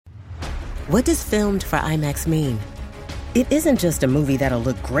What does filmed for IMAX mean? It isn't just a movie that'll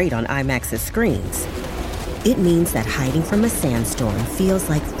look great on IMAX's screens. It means that hiding from a sandstorm feels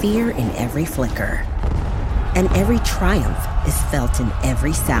like fear in every flicker. And every triumph is felt in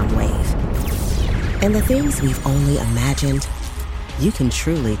every sound wave. And the things we've only imagined, you can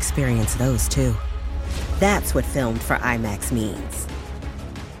truly experience those too. That's what filmed for IMAX means.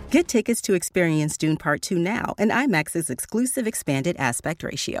 Get tickets to experience Dune Part 2 now and IMAX's exclusive expanded aspect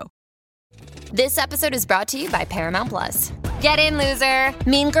ratio. This episode is brought to you by Paramount Plus. Get in, loser!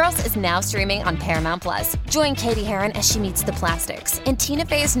 Mean Girls is now streaming on Paramount Plus. Join Katie Heron as she meets the plastics in Tina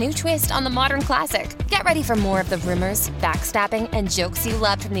Fey's new twist on the modern classic. Get ready for more of the rumors, backstabbing, and jokes you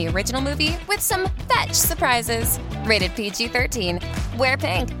loved from the original movie with some fetch surprises. Rated PG-13. Wear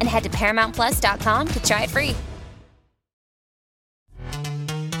pink and head to ParamountPlus.com to try it free.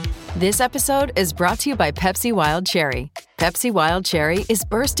 This episode is brought to you by Pepsi Wild Cherry. Pepsi Wild Cherry is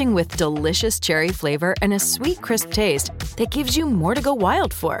bursting with delicious cherry flavor and a sweet, crisp taste that gives you more to go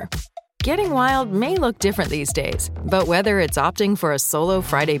wild for. Getting wild may look different these days, but whether it's opting for a solo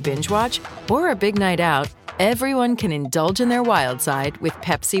Friday binge watch or a big night out, everyone can indulge in their wild side with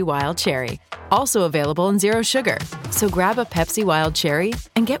Pepsi Wild Cherry. Also available in Zero Sugar. So grab a Pepsi Wild Cherry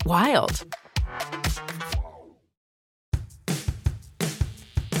and get wild.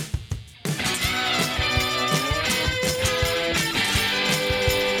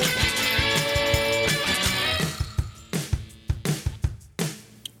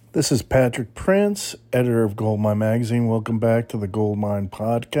 This is Patrick Prince, editor of Goldmine Magazine. Welcome back to the Goldmine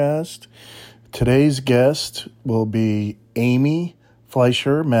Podcast. Today's guest will be Amy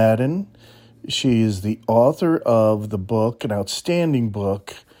Fleisher Madden. She is the author of the book, an outstanding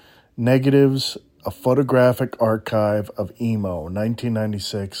book, Negatives, a Photographic Archive of Emo,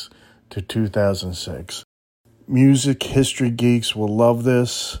 1996 to 2006. Music history geeks will love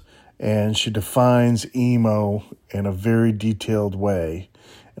this, and she defines emo in a very detailed way.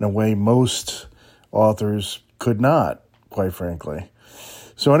 In a way most authors could not, quite frankly.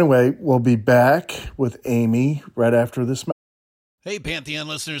 So anyway, we'll be back with Amy right after this. Hey, Pantheon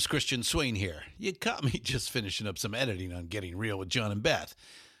listeners, Christian Swain here. You caught me just finishing up some editing on Getting Real with John and Beth.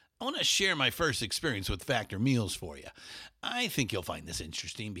 I want to share my first experience with Factor meals for you. I think you'll find this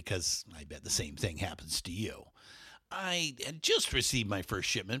interesting because I bet the same thing happens to you. I had just received my first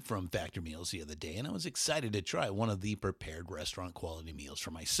shipment from Factor Meals the other day, and I was excited to try one of the prepared restaurant quality meals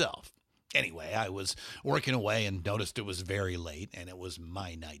for myself. Anyway, I was working away and noticed it was very late, and it was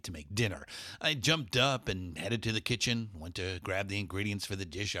my night to make dinner. I jumped up and headed to the kitchen, went to grab the ingredients for the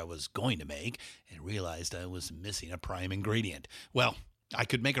dish I was going to make, and realized I was missing a prime ingredient. Well, I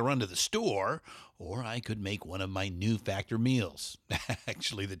could make a run to the store, or I could make one of my new Factor meals.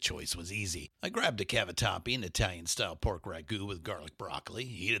 Actually, the choice was easy. I grabbed a cavatappi, an Italian-style pork ragu with garlic broccoli,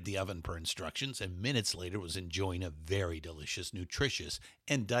 heated the oven per instructions, and minutes later was enjoying a very delicious, nutritious,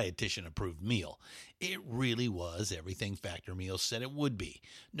 and dietitian-approved meal. It really was everything Factor Meals said it would be.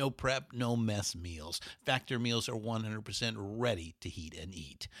 No prep, no mess meals. Factor Meals are 100% ready to heat and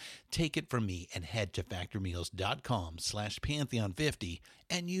eat. Take it from me and head to factormeals.com/Pantheon50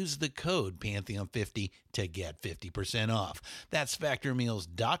 and use the code Pantheon50 to get 50% off. That's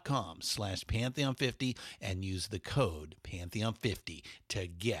factormeals.com/Pantheon50 and use the code Pantheon50 to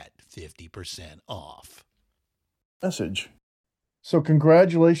get 50% off. Message. So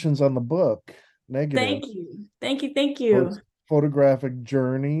congratulations on the book, Negative. Thank you. Photographic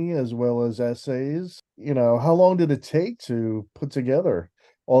journey as well as essays. You know, how long did it take to put together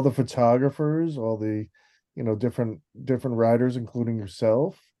all the photographers, all the, different writers, including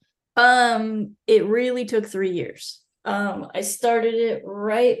yourself? It really took 3 years. I started it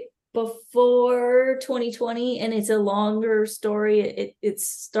right before 2020, and it's a longer story. It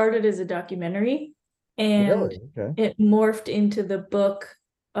started as a documentary, and Really? Okay. it morphed into the book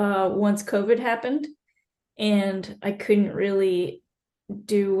once COVID happened, and I couldn't really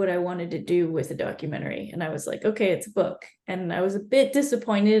do what I wanted to do with a documentary. And I was like, okay, it's a book. And I was a bit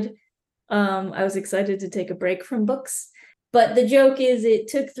disappointed. I was excited to take a break from books. But the joke is it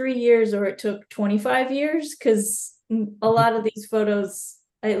took 3 years or it took 25 years, because a lot of these photos,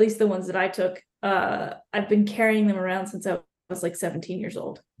 at least the ones that I took, I've been carrying them around since I was like 17 years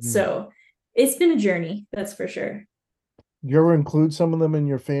old. So it's been a journey, that's for sure. You ever include some of them in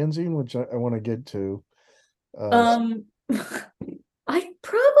your fanzine, which I want to get to? I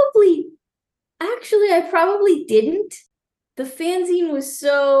probably didn't. The fanzine was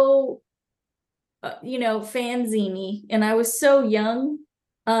so, fanzine-y, and I was so young.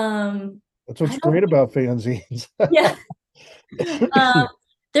 That's what's great about fanzines. Yeah.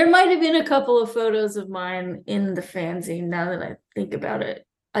 There might have been a couple of photos of mine in the fanzine now that I think about it.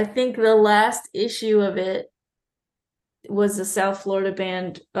 I think the last issue of it was a South Florida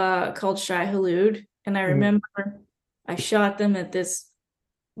band called Shai Hulud. And I Mm. remember I shot them at this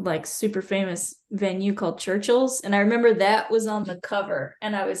like super famous venue called Churchill's. And I remember that was on the cover.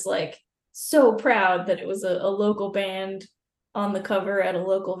 And I was like so proud that it was a local band on the cover at a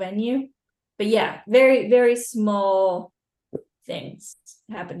local venue. But yeah, very, very small things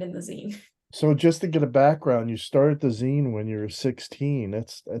happened in the zine. So just to get a background, you started the zine when you were 16.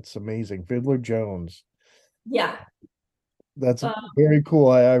 That's amazing. Fiddler Jones. Yeah. That's Um, very cool.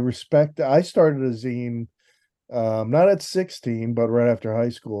 I respect. I started a zine, not at 16, but right after high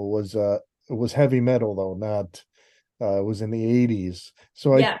school. It was heavy metal though, not it was in the 80s.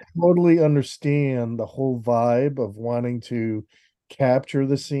 So I yeah. totally understand the whole vibe of wanting to capture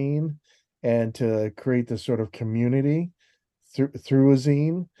the scene and to create this sort of community through a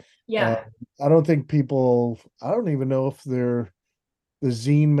zine. Uh, Yeah. I don't think people, I don't even know if the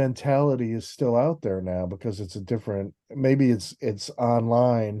zine mentality is still out there now because it's a different, maybe it's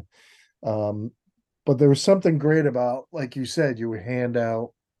online. Um, but there was something great about, like you said, you would hand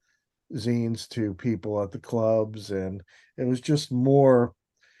out zines to people at the clubs, and it was just more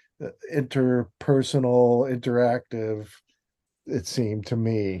interpersonal, interactive, it seemed to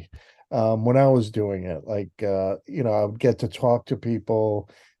me, when I was doing it. Like, I would get to talk to people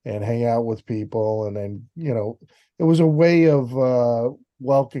and hang out with people, and then, it was a way of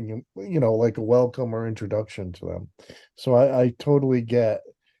welcoming, like a welcome or introduction to them. So I totally get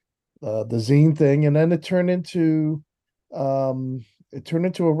the zine thing, and then um, it turned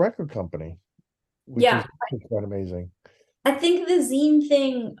into a record company, which is Yeah. quite amazing. I think the zine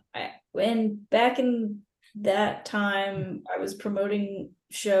thing, when back in that time, I was promoting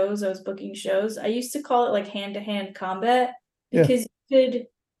shows, I was booking shows. I used to call it like hand-to-hand combat Yeah, because you could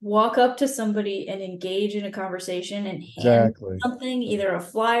walk up to somebody and engage in a conversation and hand exactly. something, either a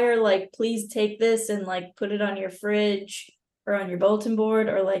flyer, like, please take this and like put it on your fridge or on your bulletin board,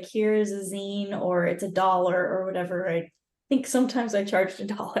 or like, here's a zine, or it's $1 or whatever. I think sometimes I charged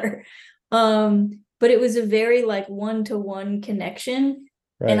 $1. But it was a very like one-to-one connection.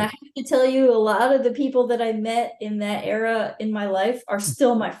 And I Right, have to tell you, a lot of the people that I met in that era in my life are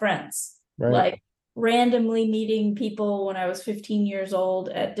still my friends. right. Like randomly meeting people when I was 15 years old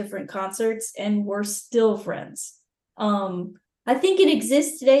at different concerts, and we're still friends. I think it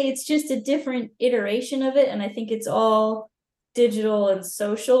exists today. It's just a different iteration of it. And I think it's all digital and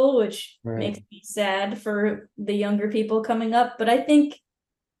social, which Right. makes me sad for the younger people coming up. But I think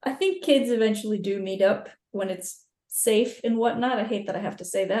kids eventually do meet up when it's safe and whatnot. I hate that I have to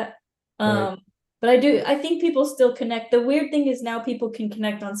say that. Right. Um, but I think people still connect. The weird thing is now people can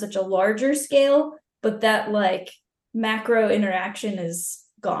connect on such a larger scale, but that like macro interaction is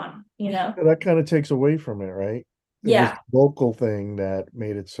gone, you know? Yeah, that kind of takes away from it, right? It was Yeah. the local thing that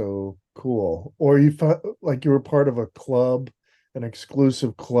made it so cool. Or you felt like you were part of a club, an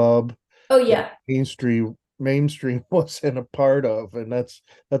exclusive club Oh that yeah. mainstream wasn't a part of, and that's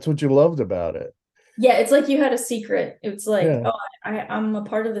what you loved about it. Yeah, it's like you had a secret. It's like, Yeah. oh, I'm a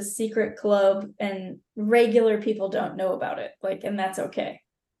part of the secret club and regular people don't know about it. Like, and that's okay.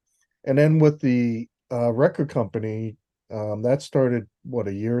 And then with the record company, that started what,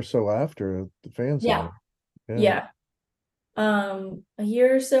 a year or so after the Yeah. fanzine. Yeah. Yeah. A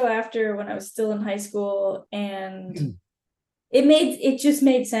year or so after, when I was still in high school, and it just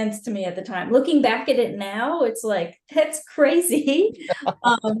made sense to me at the time. Looking back at it now, it's like that's crazy.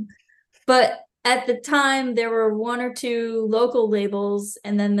 um but at the time there were one or two local labels,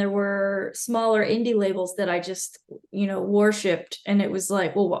 and then there were smaller indie labels that I just worshipped. And it was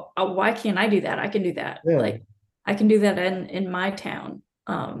like, well, why can't I do that? I can do that. Yeah. Like I can do that in my town.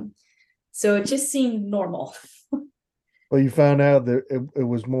 So it just seemed normal. Well, you found out that it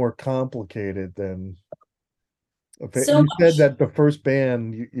was more complicated than okay. So You said much. that the first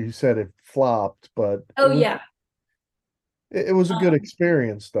band, you said it flopped, but Oh yeah. it was a good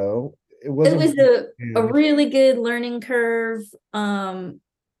experience though. It It wasn't was a huge. really good learning curve. And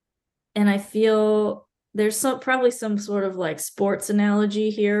I feel there's probably some sort of like sports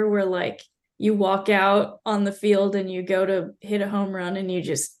analogy here, where like you walk out on the field and you go to hit a home run and you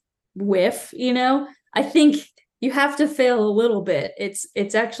just whiff. I think you have to fail a little bit.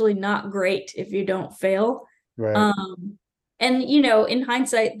 It's actually not great if you don't fail. Right, And in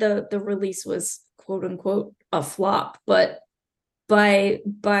hindsight, the release was quote unquote a flop, but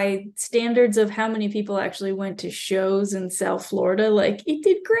by standards of how many people actually went to shows in South Florida, like it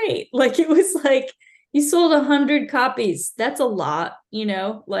did great. Like it was like you sold 100 copies. That's a lot.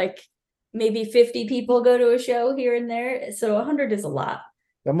 Like maybe 50 people go to a show here and there, so 100 is a lot.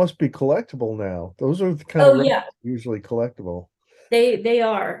 that must be collectible now. Those are the kind of Oh records yeah. usually collectible. They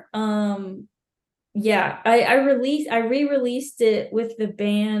are. Yeah, I re-released it with the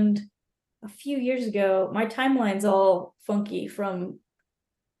band a few years ago. My timeline's all funky from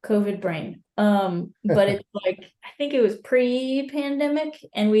COVID brain. But it's like I think it was pre-pandemic,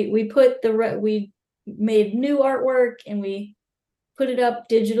 and we made new artwork and we put it up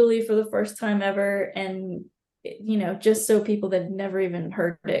digitally for the first time ever, and just so people that never even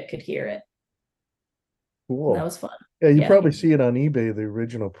heard it could hear it. And that Cool. was fun. Yeah, you Yeah. probably see it on eBay, the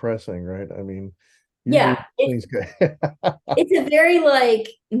original pressing, right? I mean, usually Yeah, things get it's a very like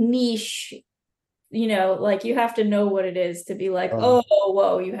niche, like you have to know what it is to be like, uh, oh,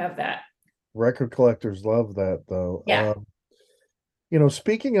 whoa, you have that. record collectors love that though. Yeah.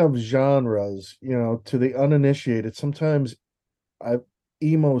 Speaking of genres, to the uninitiated, sometimes I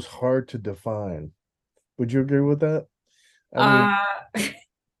emo's hard to define. Would you agree with that? I mean,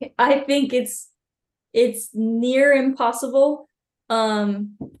 Uh I think it's near impossible.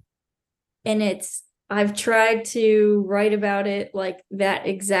 Um and I've tried to write about it like that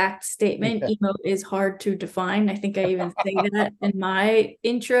exact statement. yeah, Emo is hard to define. I think I even say that in my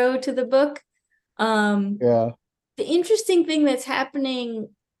intro to the book. Um yeah, the interesting thing that's happening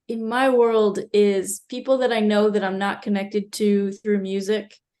in my world is people that I know that I'm not connected to through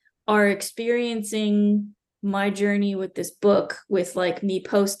music are experiencing my journey with this book, with like me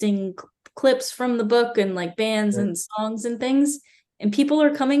posting clips from the book and like bands right. and songs and things. And people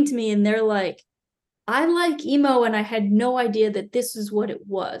are coming to me and they're like, I like emo and I had no idea that this is what it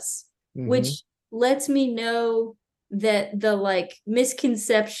was, Hmm. which lets me know that the like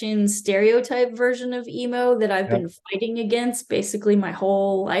misconception stereotype version of emo that I've Yep, been fighting against basically my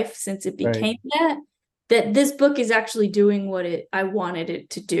whole life since it right, became that this book is actually doing what I wanted it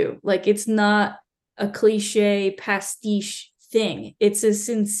to do. Like it's not a cliche pastiche thing. It's a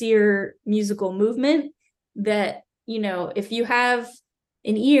sincere musical movement that, if you have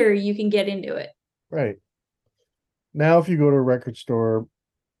an ear, you can get into it. right. Now, if you go to a record store,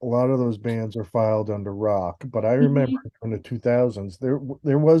 a lot of those bands are filed under rock. But I remember Mhm. in the 2000s, there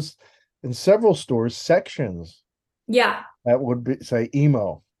was in several stores sections Yeah. that would be say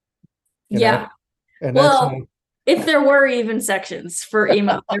emo, you know, Yeah. and that's Well, if there were even sections for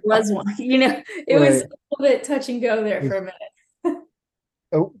emo, there was one. It was right. a little bit touch and go there for a minute.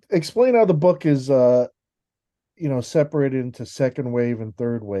 Explain how the book is separated into second wave and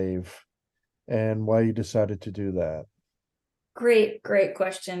third wave and why you decided to do that. Great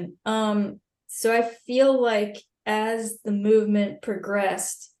question. So I feel like as the movement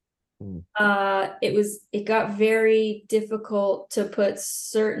progressed, Mm, it got very difficult to put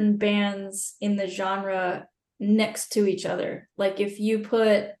certain bands in the genre next to each other. Like if you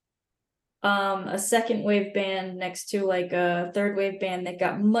put a second wave band next to like a third wave band that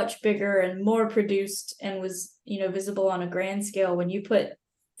got much bigger and more produced and was visible on a grand scale, when you put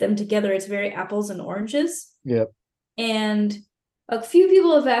them together it's very apples and oranges. yep. And a few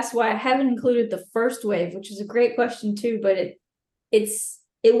people have asked why I haven't included the first wave, which is a great question too, but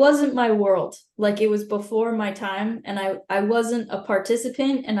it wasn't my world. Like it was before my time, and I wasn't a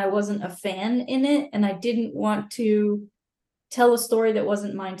participant and I wasn't a fan in it, and I didn't want to tell a story that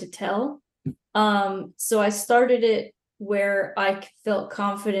wasn't mine to tell. So I started it where I felt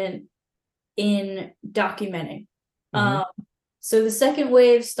confident in documenting. Hmm. Um, so the second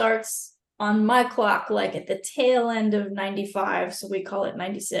wave starts on my clock, like at the tail end of 95. So we call it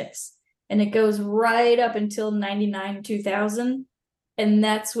 96. And it goes right up until 99, 2000. And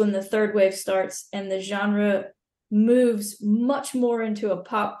that's when the third wave starts and the genre moves much more into a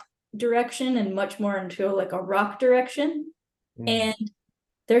pop direction and much more into like a rock direction. Mm, And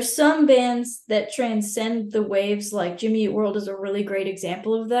there's some bands that transcend the waves, like Jimmy Eat World is a really great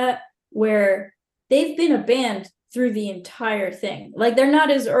example of that, where they've been a band through the entire thing. Like they're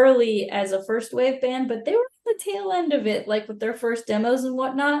not as early as a first wave band, but they were at the tail end of it, like with their first demos and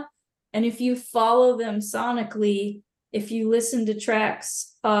whatnot. And if you follow them sonically, if you listen to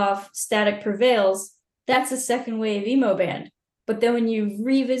tracks of Static Prevails, that's a second wave emo band. But then when you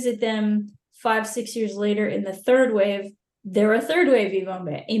revisit them 5, 6 years later in the third wave, they're a third wave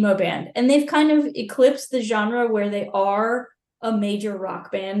emo band, and they've kind of eclipsed the genre where they are a major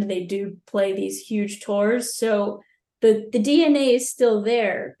rock band. They do play these huge tours, so the DNA is still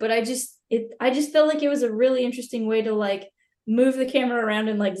there. But I just felt like it was a really interesting way to like move the camera around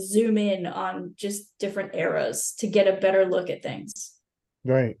and like zoom in on just different eras to get a better look at things.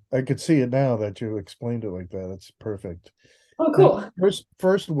 right. I could see it now that you explained it like that. That's perfect. Oh, Now, cool.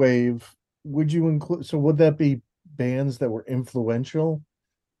 first wave, would you include, so would that be bands that were influential,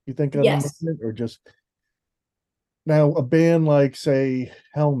 you think, on the Yes. movement, or just now a band like, say,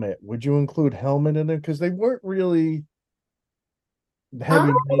 Helmet, would you include Helmet in it? Because they weren't really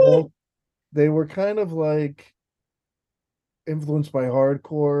heavy metal. They were kind of like influenced by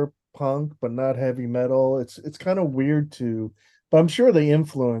hardcore punk, but not heavy metal. It's kind of weird to, but I'm sure they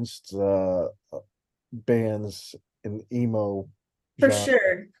influenced bands in emo For genre.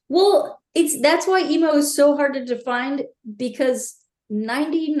 sure. Well, that's why emo is so hard to define because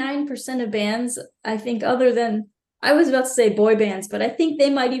 99% of bands, I think, other than I was about to say boy bands, but I think they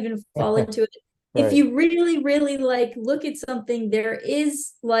might even fall into it. If Right, you really, really like look at something, there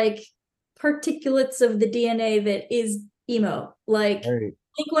is like particulates of the DNA that is emo. Like right,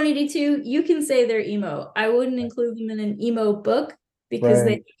 Blink 182, you can say they're emo. I wouldn't include them in an emo book because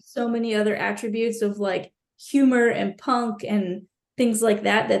they have right. so many other attributes of like humor and punk and things like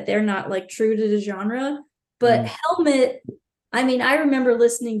that they're not like true to the genre. But Mm, Helmet, I mean, I remember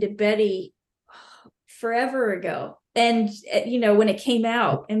listening to Betty forever ago, and when it came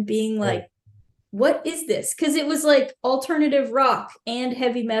out and being right. like, what is this? Because it was like alternative rock and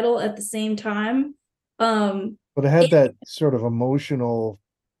heavy metal at the same time. But it had that sort of emotional,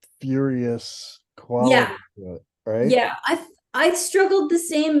 furious Yeah, quality to it, right? yeah. I struggled the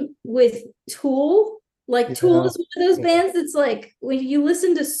same with Tool. Like Tool Yeah, is one of those yeah, bands that's like when you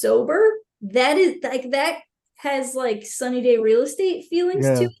listen to sober, that is like that has like Sunny Day Real Estate feelings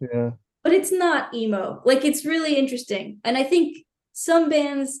to yeah, it, yeah. but it's not emo. Like it's really interesting. And I think some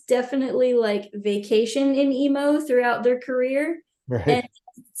bands definitely like vacation in emo throughout their career. And Right.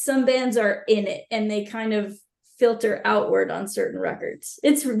 some bands are in it and they kind of filter outward on certain records.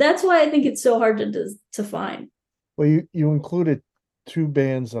 That's why I think it's so hard to find. Well, you included two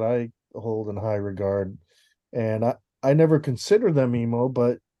bands that I hold in high regard, and I never considered them emo,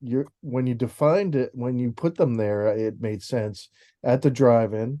 but you when you defined it, when you put them there, it made sense. At the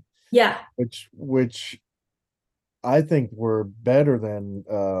drive-in, Yeah, which I think were better than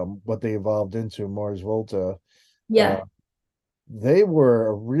what they evolved into, Mars Volta. Uh, yeah. they were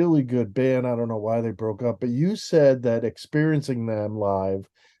a really good band. I don't know why they broke up, but you said that experiencing them live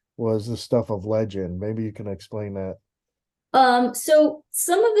was the stuff of legend. Maybe you can explain that. So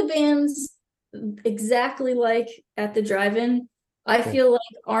some of the bands exactly like at the drive-in, I Yeah. feel like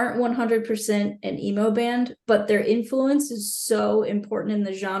aren't 100% an emo band, but their influence is so important in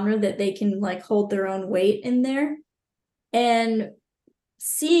the genre that they can like hold their own weight in there. And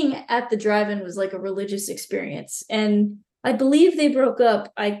seeing at the drive-in was like a religious experience. And I believe they broke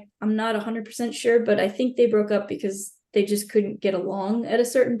up. I'm not 100% sure, but I think they broke up because they just couldn't get along at a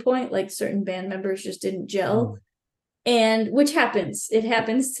certain point. Like certain band members just didn't gel, Mm. and which happens. It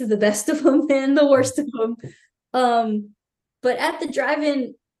happens to the best of them and the worst of them. Um, but at the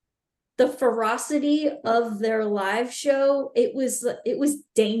drive-in, the ferocity of their live show, it was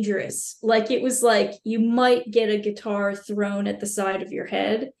dangerous. Like it was like you might get a guitar thrown at the side of your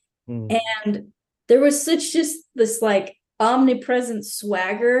head. Mm. And there was such just this like omnipresent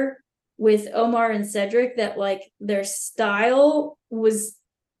swagger with Omar and Cedric that like their style was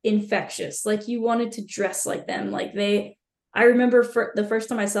infectious. Like you wanted to dress like them. I remember for the first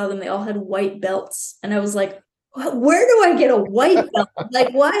time I saw them, they all had white belts. And I was like, where do I get a white belt?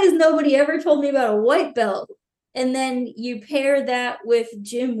 Like, why has nobody ever told me about a white belt? And then you pair that with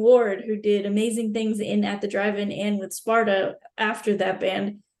Jim Ward, who did amazing things in At the Drive-In and with Sparta after that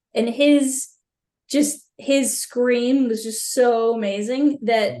band. And his scream was just so amazing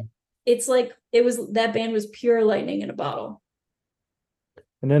that it's like that band was pure lightning in a bottle.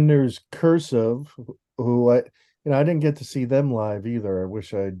 And then there's Cursive, who I didn't get to see them live either. I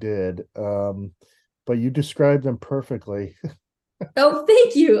wish I did. But you described them perfectly. Oh,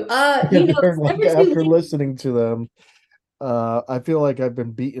 thank you. They're It's like never too after late. listening to them, I feel like I've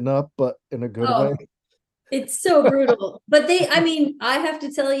been beaten up, but in a good way. Oh, it's so brutal. But I mean, I have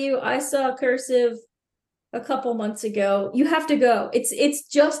to tell you, I saw Cursive a couple months ago. You have to go. It's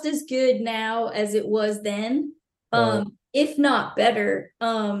just as good now as it was then. Right. If not better.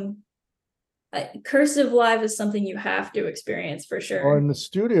 Cursive live is something you have to experience for Well, sure. in the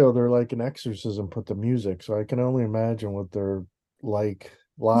studio, they're like an exorcism put the music, so I can only imagine what they're like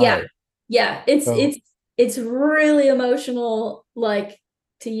Yeah. live. Yeah. It's So, it's it's really emotional, like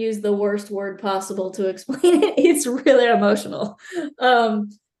to use the worst word possible to explain it. It's really emotional. Um,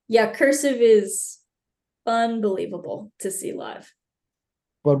 yeah, Cursive is unbelievable to see live.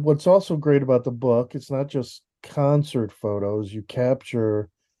 but what's also great about the book, it's not just concert photos. You capture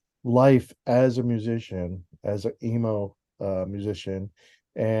life as a musician, as an emo musician.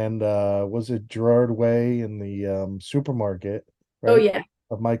 And was it Gerard Way in the supermarket, Oh right? yeah.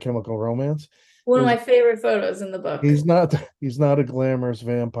 Of My Chemical Romance. One of Is my favorite photos in the book. he's not a glamorous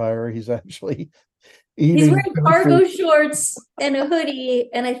vampire. He's actually He's eating wearing tofu. cargo shorts and a hoodie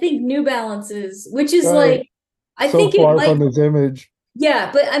and I think New Balances, which is Right. like I So think it far might from his image.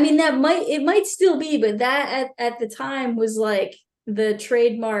 Yeah, but I mean it might still be, but that at the time was like the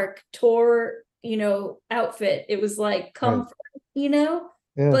trademark tour, outfit. It was like Right. comfort, you know?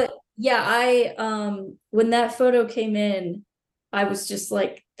 Yeah. But yeah, I when that photo came in, I was just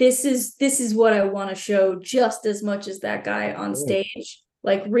like, this is what I want to show just as much as that guy on Right. stage.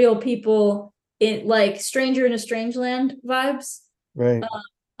 Like real people in like Stranger in a Strange Land vibes. Right.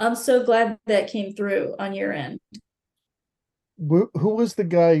 I'm so glad that came through on your end. Who was the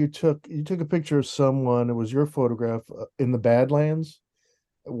guy you took? You took a picture of someone. It was your photograph in the Badlands.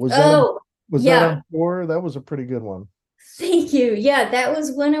 Was that on, Oh, was that yeah. on tour? That was a pretty good one. Thank you. Yeah, that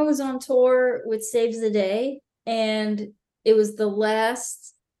was when I was on tour with Saves the Day, and it was the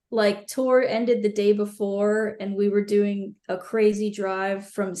last like tour ended the day before, and we were doing a crazy drive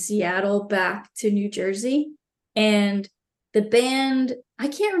from Seattle back to New Jersey. And the band, I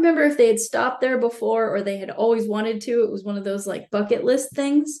can't remember if they had stopped there before or they had always wanted to. It was one of those like bucket list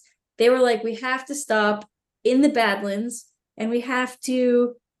things. They were like, we have to stop in the Badlands and we have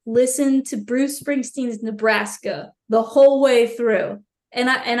to listen to Bruce Springsteen's Nebraska the whole way through. And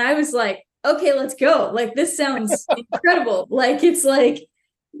I was like, okay, let's go. Like this sounds incredible. Like it's like,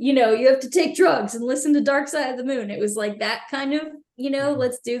 you have to take drugs and listen to Dark Side of the Moon. It was like that kind of,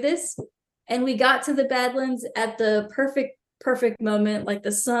 let's do this. And we got to the Badlands at the perfect moment. Like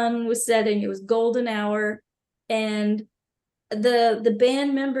the sun was setting, it was golden hour. And the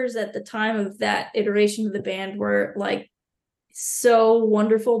band members at the time of that iteration of the band were like so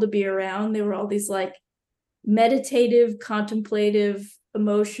wonderful to be around. They were all these like meditative, contemplative,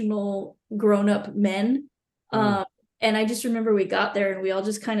 emotional, grown-up men. Mm. And I just remember we got there and we all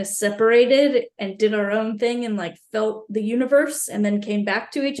just kind of separated and did our own thing and like felt the universe and then came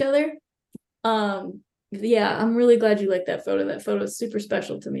back to each other. Yeah, I'm really glad you like that photo. That photo is super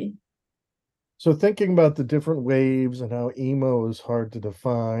special to me. So thinking about the different waves and how emo is hard to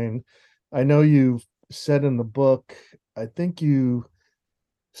define, I know you've said in the book, I think you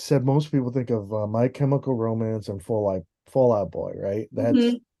said most people think of My Chemical Romance and Fallout Boy, right? That's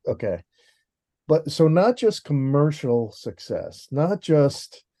Mhm. okay. But so not just commercial success, not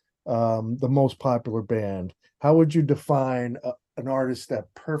just the most popular band. How would you define an artist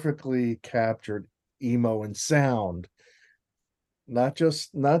that perfectly captured emo and sound? Not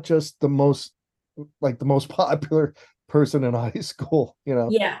just the most like the most popular person in high school,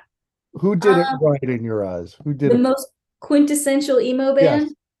 Yeah. Who did it Um, right in your eyes? Who did the it? most quintessential emo Yes,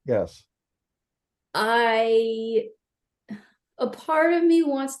 band. yes. I a part of me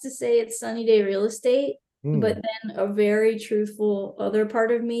wants to say it's Sunny Day Real Estate, Hmm, but then a very truthful other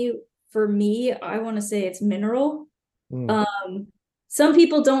part of me, for me, I want to say it's Mineral. hmm, Um, some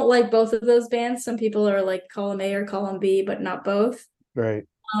people don't like both of those bands. Some people are like column A or column B, but not both. right.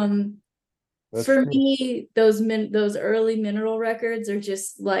 Um, That's for true. me, those early Mineral records are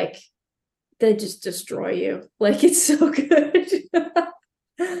just like they just destroy you. Like it's so good.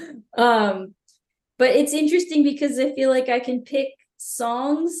 um, but it's interesting because I feel like I can pick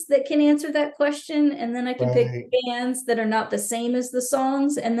songs that can answer that question, and then I can pick Right, bands that are not the same as the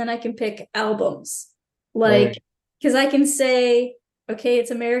songs, and then I can pick albums. Like, right, because I can say, okay,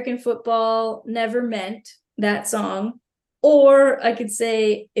 it's American Football, Never Meant, that song. Or I could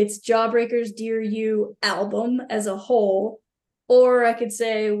say it's Jawbreaker's Dear You album as a whole. Or I could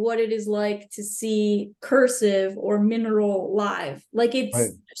say what it is like to see Cursive or Mineral live. Like right.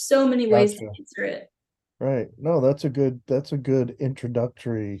 it's so many ways to Gotcha. answer it. Right. No, that's a good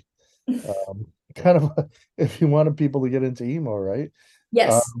introductory kind of if you wanted people to get into emo, right?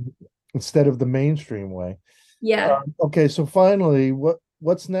 Yes. Um, Instead of the mainstream way. Yeah, Okay, so finally,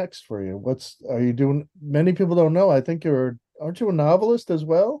 what's next for you? What's are you doing? Many people don't know. I think aren't you a novelist as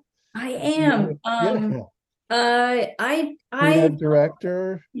well? I Yeah, am. yeah. I Creative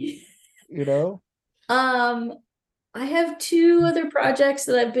director, you know? um I have two other projects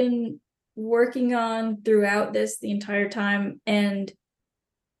that I've been working on throughout the entire time, and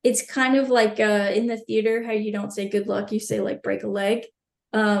it's kind of like in the theater how you don't say good luck, you say like break a leg.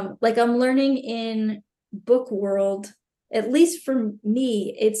 Like I'm learning in book world, at least for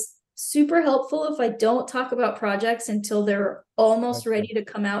me, it's super helpful if I don't talk about projects until they're almost Gotcha. ready to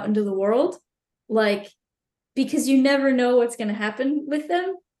come out into the world. Like because you never know what's going to happen with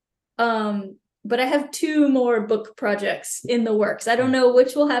them. But I have two more book projects in the works. I don't know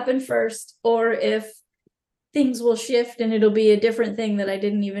which will happen first or if things will shift and it'll be a different thing that I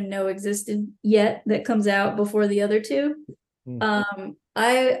didn't even know existed yet that comes out before the other two. Hmm.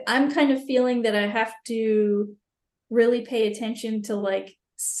 I'm kind of feeling that I have to really pay attention to like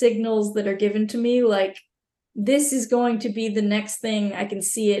signals that are given to me, like this is going to be the next thing. I can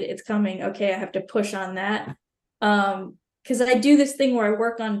see it, it's coming. Okay, I have to push on that. because I do this thing where I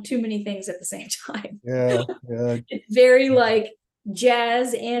work on too many things at the same time. Yeah. It's very like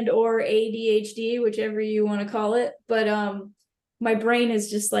jazz and or ADHD, whichever you want to call it. But my brain is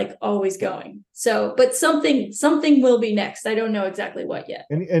just like always going. So, but something will be next. I don't know exactly what yet.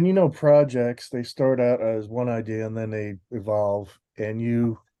 And projects, they start out as one idea and then they evolve. And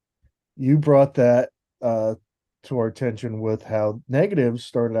you brought that to our attention with how Negatives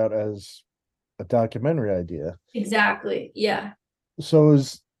started out as a documentary idea. Exactly. Yeah. So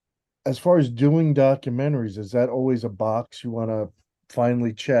as far as doing documentaries, is that always a box you want to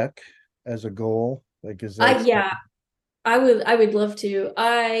finally check as a goal? Like, is that yeah, I would love to.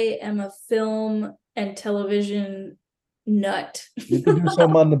 I am a film and television nut. You can do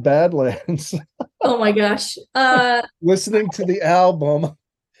some on the Badlands. Oh my gosh. Listening to the album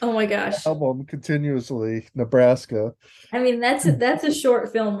Oh my gosh. continuously, Nebraska. I mean, that's a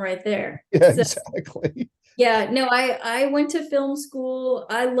short film right there. Yeah, So, exactly. yeah, no, I went to film school.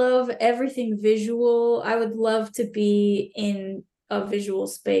 I love everything visual. I would love to be in a visual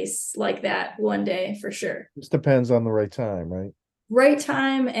space like that one day for sure. This depends on the right time, right? Right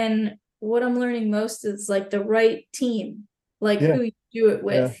time, and what I'm learning most is like the right team, like who you do it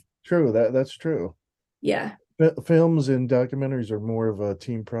with. Yeah, true. That's true. Yeah. Films and documentaries are more of a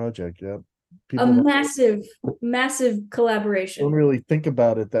team project. Yeah. A massive collaboration. Don't really think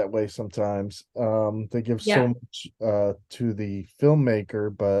about it that way sometimes. They give so much to the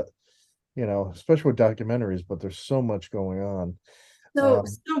filmmaker, but especially with documentaries, but there's so much going on. So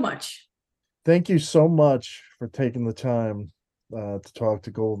much. Thank you so much for taking the time to talk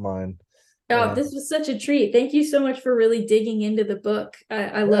to Goldmine. Oh, this was such a treat. Thank you so much for really digging into the book.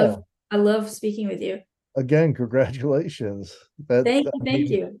 I love speaking with you. Again, congratulations. Thank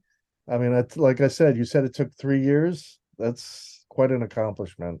you. I mean, like I said, you said it took 3 years. That's quite an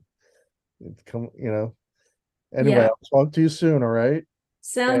accomplishment. Anyway, I'll talk to you soon. All right.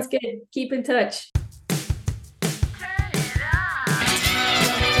 Sounds good. Keep in touch.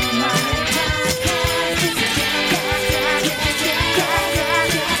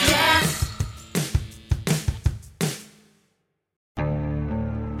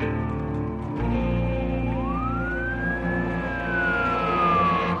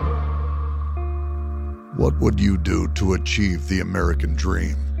 What would you do to achieve the American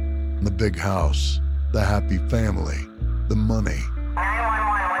dream? The big house, the happy family, the money.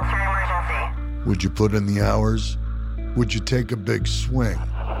 911, what's your emergency? Would you put in the hours? Would you take a big swing?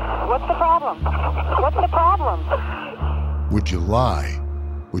 What's the problem? What's the problem? Would you lie?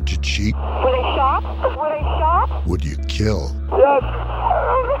 Would you cheat? Were they shot? Were they shot? Would you kill? Yes. My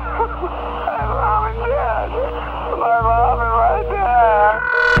mom is dead. My mom is right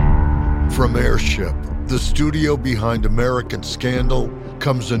there. From Airship, the studio behind American Scandal,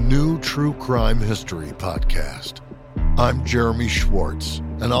 comes a new true crime history podcast. I'm Jeremy Schwartz,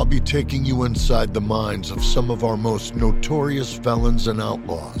 and I'll be taking you inside the minds of some of our most notorious felons and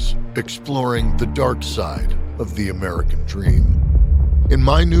outlaws, exploring the dark side of the American dream. In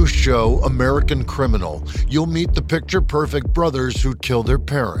my new show, American Criminal, you'll meet the picture-perfect brothers who killed their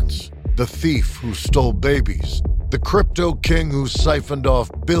parents, the thief who stole babies, the crypto king who siphoned off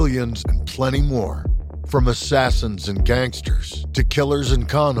billions, and plenty more. From assassins and gangsters to killers and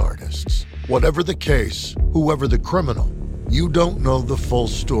con artists. Whatever the case, whoever the criminal, you don't know the full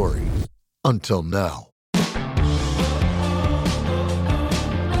story. Until now.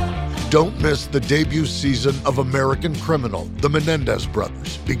 Don't miss the debut season of American Criminal, The Menendez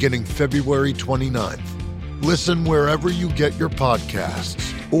Brothers, beginning February 29th. Listen wherever you get your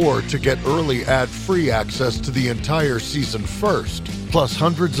podcasts, or to get early ad-free access to the entire season first, plus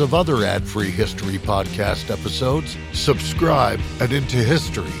hundreds of other ad-free history podcast episodes, subscribe at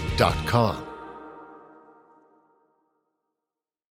IntoHistory.com.